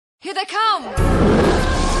Here they come!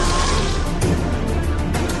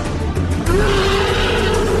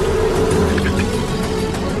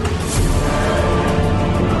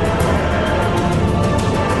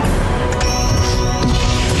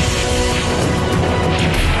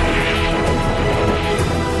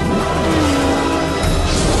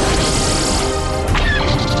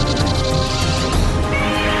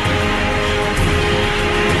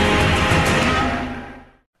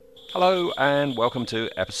 Hello and welcome to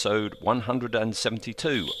episode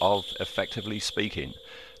 172 of Effectively Speaking,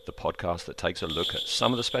 the podcast that takes a look at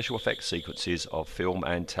some of the special effects sequences of film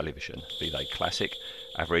and television, be they classic,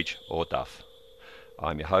 average or duff.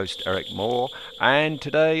 I'm your host Eric Moore, and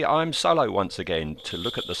today I'm solo once again to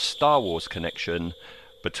look at the Star Wars connection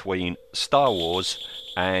between Star Wars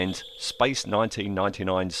and Space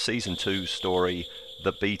 1999's Season 2 story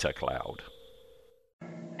The Beta Cloud.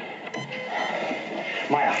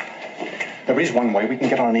 Maya, there is one way we can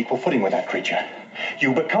get on an equal footing with that creature.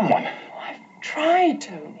 You become one. I've tried,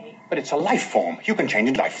 Tony. But it's a life form. You can change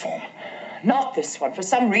a life form. Not this one. For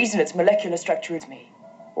some reason, its molecular structure is me.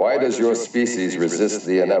 Why does your species resist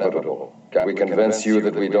the inevitable? Can we convince you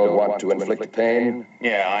that we don't want to inflict pain?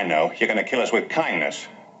 Yeah, I know. You're going to kill us with kindness.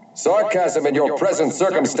 Sarcasm in your present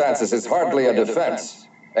circumstances is hardly a defense.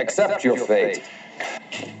 Accept your fate.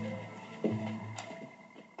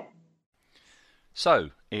 So,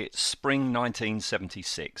 it's spring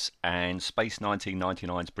 1976 and Space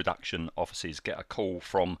 1999's production offices get a call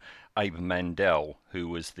from Abe Mandel, who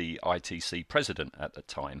was the ITC president at the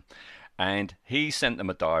time. And he sent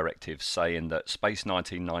them a directive saying that Space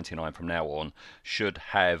 1999 from now on should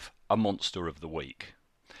have a monster of the week.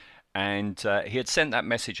 And he had sent that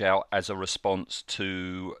message out as a response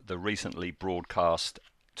to the recently broadcast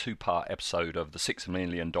two-part episode of The $6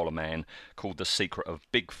 Million Man called The Secret of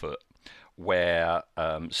Bigfoot, where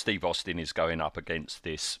Steve Austin is going up against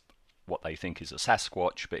this, what they think is a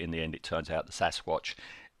Sasquatch, but in the end it turns out the Sasquatch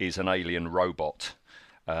is an alien robot.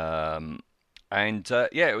 It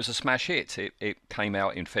was a smash hit. It came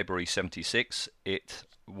out in February 76. It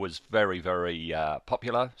was very, very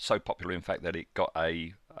popular, so popular in fact that it got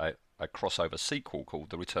a crossover sequel called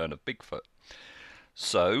The Return of Bigfoot.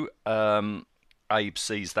 So Abe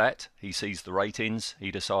sees that, he sees the ratings,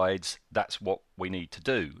 he decides that's what we need to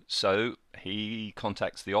do. So he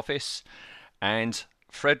contacts the office and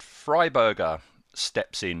Fred Freiberger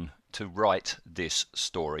steps in to write this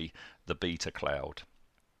story, The Beta Cloud.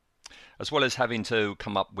 As well as having to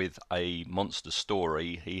come up with a monster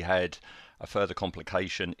story, he had a further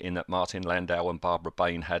complication in that Martin Landau and Barbara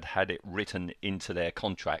Bain had it written into their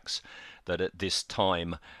contracts that at this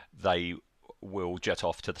time they will jet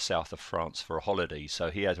off to the south of France for a holiday.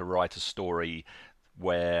 So he had to write a story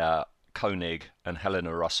where Koenig and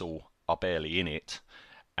Helena Russell are barely in it,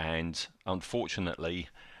 and unfortunately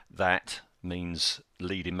that means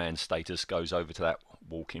leading man status goes over to that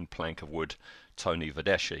walking plank of wood, Tony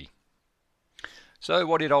Verdeschi. So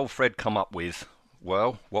what did old Fred come up with?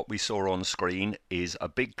 Well, what we saw on screen is a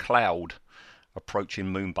big cloud approaching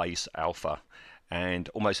Moonbase Alpha, and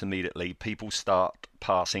almost immediately people start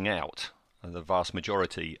passing out. The vast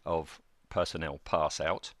majority of personnel pass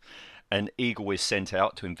out. An Eagle is sent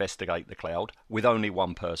out to investigate the cloud with only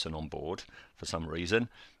one person on board for some reason.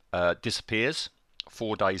 Disappears.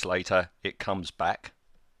 4 days later it comes back.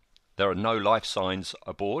 There are no life signs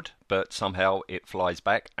aboard, but somehow it flies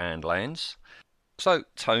back and lands. So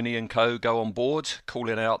Tony and co go on board,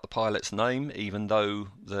 calling out the pilot's name, even though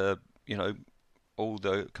all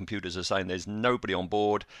the computers are saying there's nobody on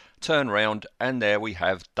board. Turn around and there we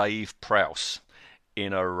have Dave Prowse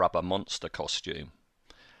in a rubber monster costume.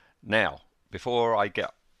 Now, before I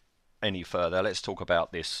get any further, let's talk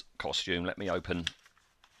about this costume. Let me open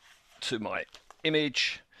to my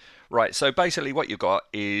image. Right, so basically what you've got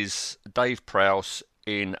is Dave Prowse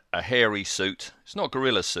in a hairy suit. It's not a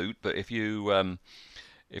gorilla suit, but if you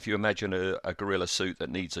imagine a gorilla suit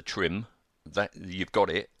that needs a trim, that you've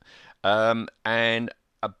got it. And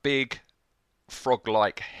a big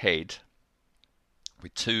frog-like head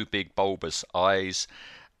with two big bulbous eyes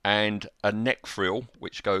and a neck frill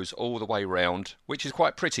which goes all the way round, which is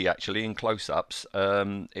quite pretty actually in close-ups.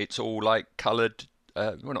 It's all like coloured,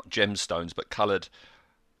 well not gemstones, but coloured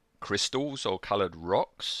crystals or coloured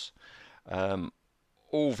rocks.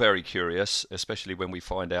 All very curious, especially when we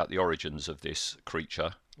find out the origins of this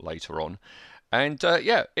creature later on. And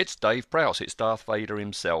it's Dave Prowse, it's Darth Vader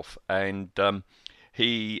himself, and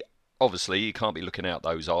he can't be looking out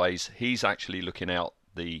those eyes. He's actually looking out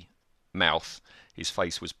the mouth. His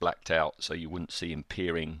face was blacked out, so you wouldn't see him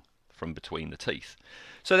peering from between the teeth.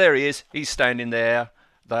 So there he is. He's standing there.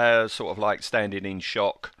 They're sort of like standing in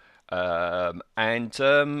shock. Then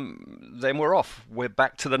we're off. We're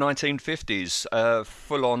back to the 1950s,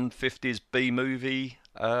 full-on 50s B-movie,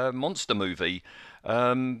 monster movie.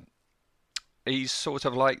 He's sort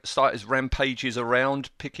of like started his rampages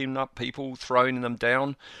around, picking up people, throwing them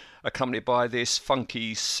down, accompanied by this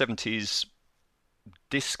funky 70s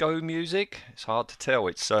disco music. It's hard to tell.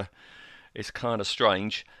 It's kind of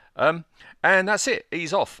strange. And that's it.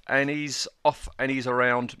 He's off, and he's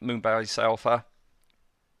around Moonbase Alpha.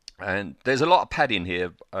 And there's a lot of padding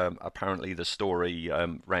here. Apparently the story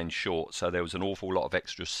ran short, so there was an awful lot of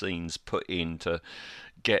extra scenes put in to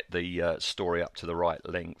get the story up to the right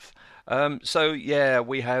length. So yeah,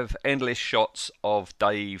 we have endless shots of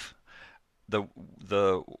Dave, the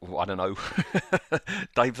I don't know,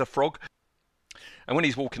 Dave the Frog. And when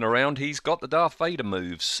he's walking around, he's got the Darth Vader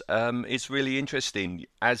moves. It's really interesting.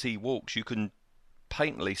 As he walks, you can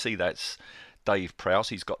patently see that's Dave Prowse.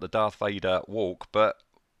 He's got the Darth Vader walk, but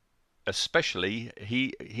especially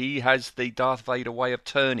he has the Darth Vader way of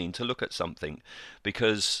turning to look at something,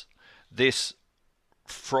 because this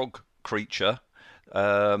frog creature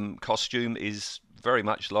costume is very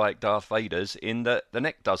much like Darth Vader's in that the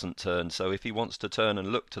neck doesn't turn, so if he wants to turn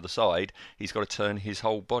and look to the side, he's got to turn his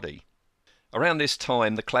whole body. Around this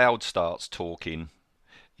time, the Cloud starts talking,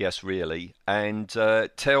 yes really, and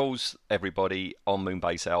tells everybody on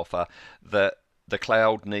Moonbase Alpha that the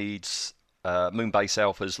Cloud needs Moonbase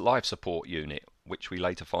Alpha's life support unit, which we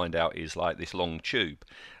later find out is like this long tube.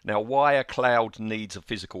 Now, why a Cloud needs a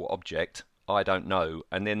physical object, I don't know,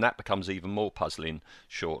 and then that becomes even more puzzling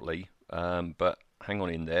shortly. But hang on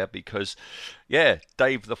in there, because yeah,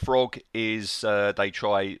 Dave the Frog is they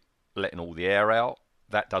try letting all the air out.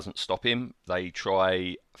 That doesn't stop him. They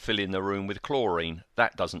try filling the room with chlorine.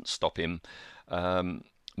 That doesn't stop him.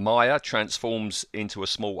 Maya transforms into a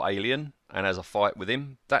small alien and has a fight with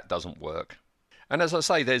him. That doesn't work. And as I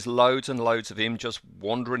say, there's loads and loads of him just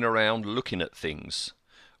wandering around looking at things,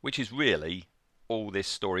 which is really all this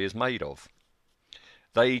story is made of.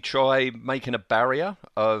 They try making a barrier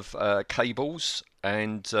of cables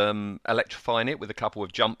and electrifying it with a couple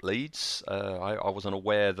of jump leads. I wasn't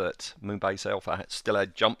aware that Moonbase Alpha still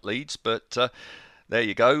had jump leads, but there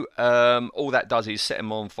you go. All that does is set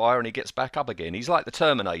him on fire and he gets back up again. He's like the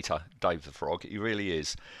Terminator, Dave the Frog. He really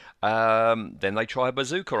is. Then they try a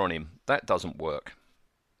bazooka on him. That doesn't work.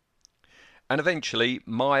 And eventually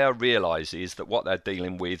Maya realizes that what they're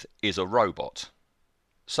dealing with is a robot.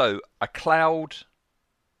 So a Cloud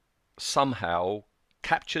somehow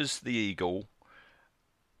captures the Eagle,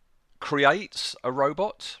 creates a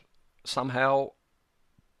robot, somehow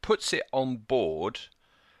puts it on board,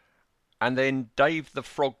 and then Dave the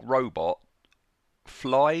Frog robot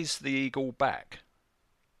flies the Eagle back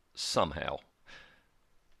somehow.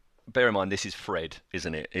 Bear in mind, this is Fred,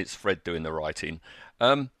 isn't it? It's Fred doing the writing.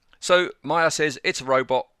 So Maya says, it's a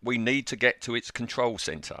robot, we need to get to its control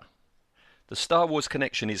center. The Star Wars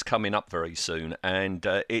connection is coming up very soon, and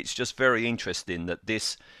it's just very interesting that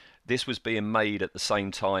this was being made at the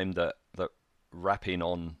same time that wrapping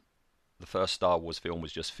on the first Star Wars film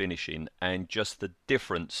was just finishing, and just the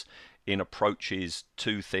difference in approaches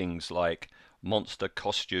to things like monster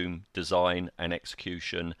costume design and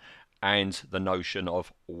execution, and the notion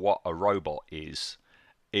of what a robot is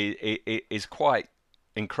quite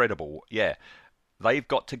incredible. Yeah, they've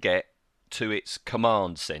got to get to its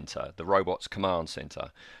command center, the robot's command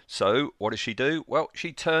center. So what does she do? Well,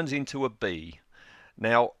 she turns into a bee.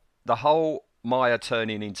 Now, the whole Maya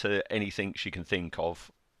turning into anything she can think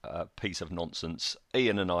of, piece of nonsense,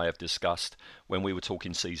 Ian and I have discussed when we were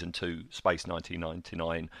talking season 2, Space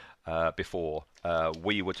 1999, before.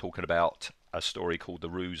 We were talking about a story called The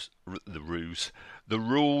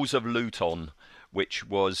Rules of Luton, which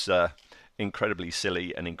was incredibly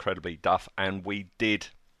silly and incredibly duff, and we did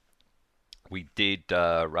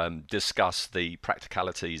discuss the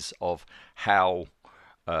practicalities of how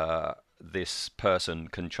this person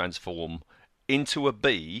can transform into a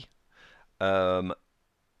bee and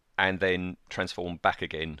then transform back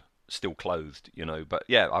again, still clothed, you know. But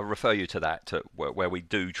yeah, I refer you to that, where we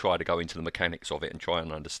do try to go into the mechanics of it and try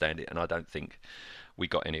and understand it, and I don't think we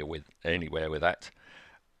got anywhere with that.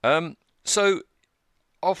 So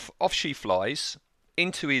off she flies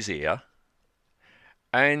into his ear.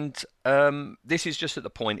 And this is just at the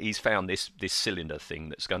point he's found this cylinder thing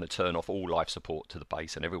that's going to turn off all life support to the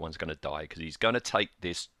base, and everyone's going to die, because he's going to take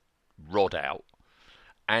this rod out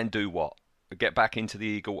and do what? Get back into the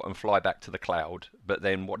Eagle and fly back to the Cloud. But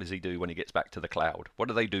then what does he do when he gets back to the Cloud? What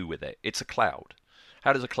do they do with it? It's a Cloud.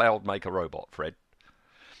 How does a Cloud make a robot, Fred?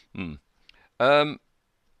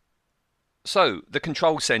 So the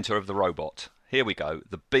control center of the robot. here we go.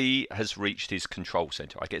 The bee has reached his control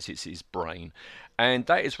center. I guess it's his brain. And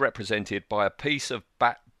that is represented by a piece of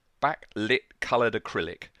backlit coloured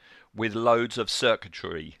acrylic with loads of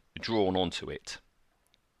circuitry drawn onto it,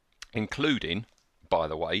 including, by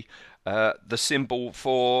the way, the symbol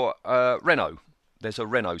for Renault. There's a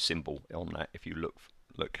Renault symbol on that if you look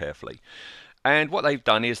carefully. And what they've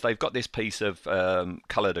done is they've got this piece of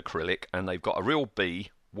coloured acrylic, and they've got a real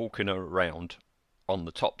bee walking around on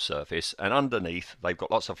the top surface, and underneath they've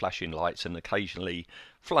got lots of flashing lights and occasionally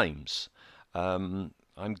flames. I'm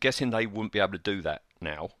guessing they wouldn't be able to do that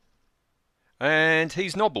now. And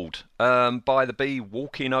he's nobbled by the bee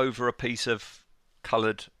walking over a piece of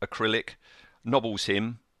coloured acrylic, nobbles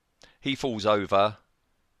him, he falls over,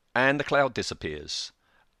 and the cloud disappears.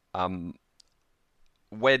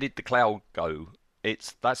 Where did the cloud go?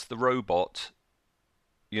 That's the robot,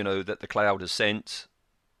 that the cloud has sent.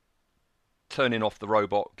 Turning off the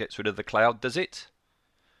robot gets rid of the cloud, does it?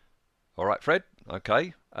 All right, Fred.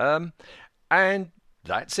 Okay. And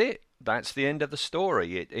that's it. That's the end of the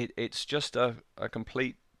story. It's just a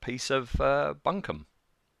complete piece of bunkum.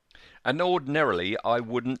 And ordinarily, I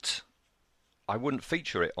wouldn't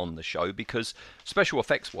feature it on the show because special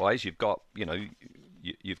effects wise, you've got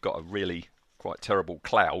a really quite terrible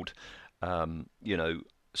cloud,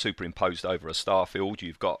 superimposed over a star field.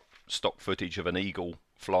 You've got stock footage of an eagle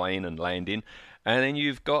flying and landing, and then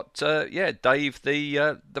you've got Dave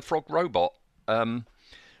the frog robot, and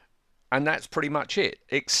that's pretty much it,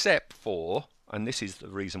 except for, and this is the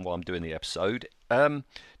reason why I'm doing the episode,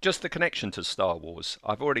 just the connection to Star Wars.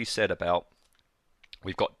 I've already said about,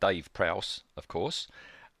 we've got Dave Prowse, of course,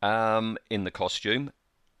 in the costume.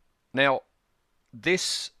 Now,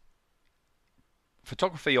 this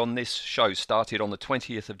photography on this show started on the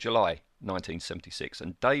 20th of July 1976,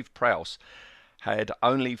 and Dave Prowse had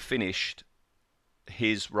only finished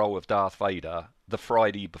his role of Darth Vader the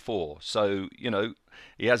Friday before. So,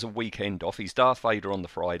 he has a weekend off. He's Darth Vader on the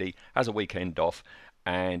Friday, has a weekend off,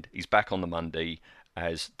 and he's back on the Monday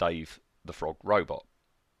as Dave the Frog Robot.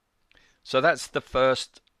 So that's the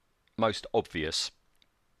first, most obvious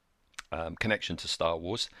connection to Star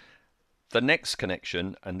Wars. The next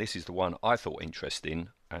connection, and this is the one I thought interesting,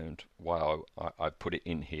 and why I put it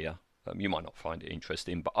in here. You might not find it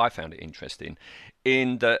interesting, but I found it interesting,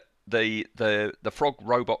 in that the frog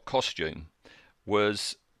robot costume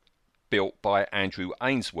was built by Andrew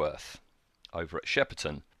Ainsworth over at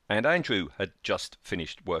Shepperton. And Andrew had just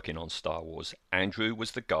finished working on Star Wars. Andrew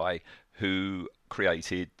was the guy who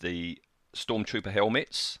created the Stormtrooper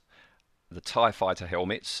helmets, the TIE Fighter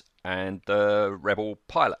helmets, and the Rebel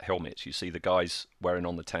pilot helmets you see the guys wearing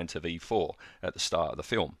on the Tantive V4 at the start of the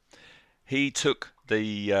film. He took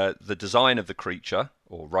the design of the creature,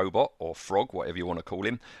 or robot, or frog, whatever you want to call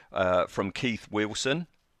him, from Keith Wilson,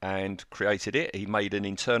 and created it. He made an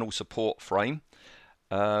internal support frame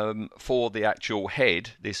for the actual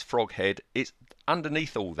head, this frog head. It's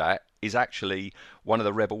underneath all that is actually one of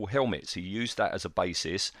the Rebel helmets. He used that as a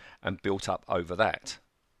basis and built up over that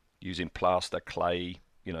using plaster, clay,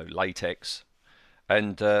 latex,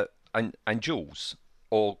 and jewels,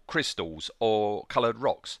 or crystals, or coloured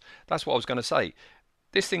rocks. That's what I was going to say.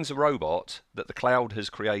 This thing's a robot that the cloud has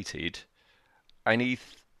created, and he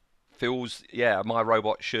feels, my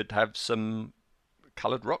robot should have some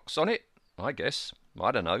coloured rocks on it, I guess.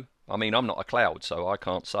 I don't know. I mean, I'm not a cloud, so I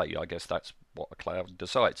can't say. I guess that's what a cloud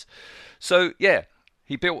decides. So,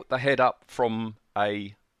 he built the head up from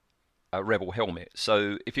a Rebel helmet.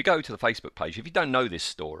 So if you go to the Facebook page, if you don't know this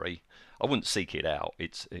story, I wouldn't seek it out.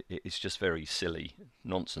 It's just very silly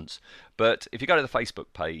nonsense. But if you go to the Facebook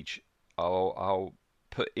page, I'll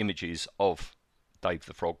put images of Dave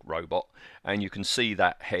the Frog Robot, and you can see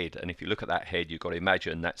that head. And if you look at that head, you've got to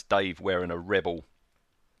imagine that's Dave wearing a Rebel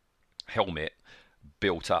helmet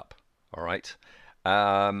built up. All right.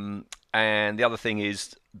 And the other thing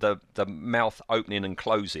is the mouth opening and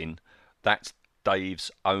closing. That's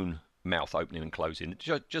Dave's own mouth opening and closing,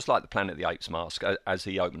 just like the Planet of the Apes mask, as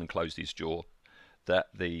he opened and closed his jaw, that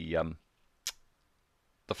the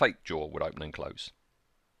fake jaw would open and close.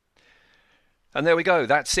 And there we go,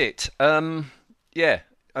 that's it. For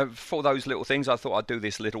those little things, I thought I'd do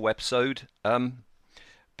this little episode.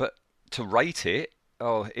 But to rate it,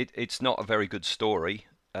 it's not a very good story.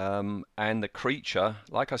 And the creature,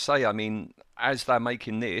 like I say, I mean, as they're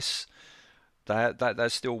making this, they're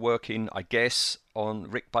still working, I guess, on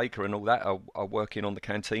Rick Baker and all that are working on the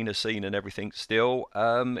cantina scene and everything still.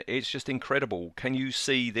 It's just incredible. Can you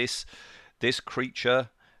see this creature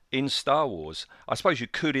in Star Wars? I suppose you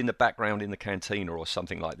could in the background in the cantina or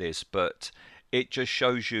something like this, but it just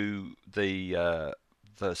shows you the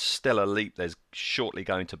stellar leap there's shortly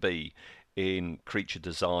going to be in creature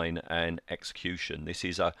design and execution. This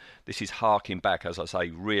is harking back, as I say,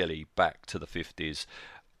 really back to the 50s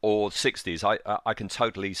or 60s. I can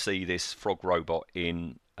totally see this frog robot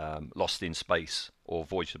in Lost in Space or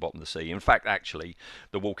Voyage to the Bottom of the Sea. In fact, actually,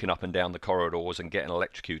 the walking up and down the corridors and getting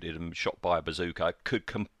electrocuted and shot by a bazooka could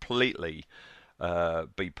completely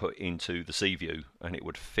be put into the Seaview, and it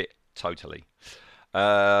would fit totally.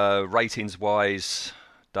 Ratings wise,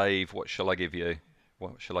 Dave, what shall I give you?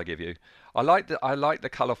 I like the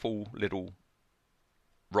colourful little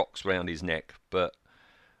rocks round his neck, but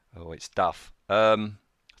it's duff.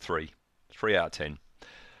 3 out of 10.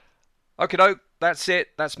 Okay, doke, that's it.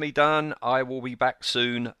 That's me done. I will be back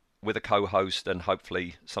soon with a co-host and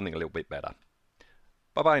hopefully something a little bit better.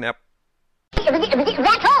 Bye bye now.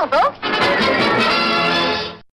 That's all, folks.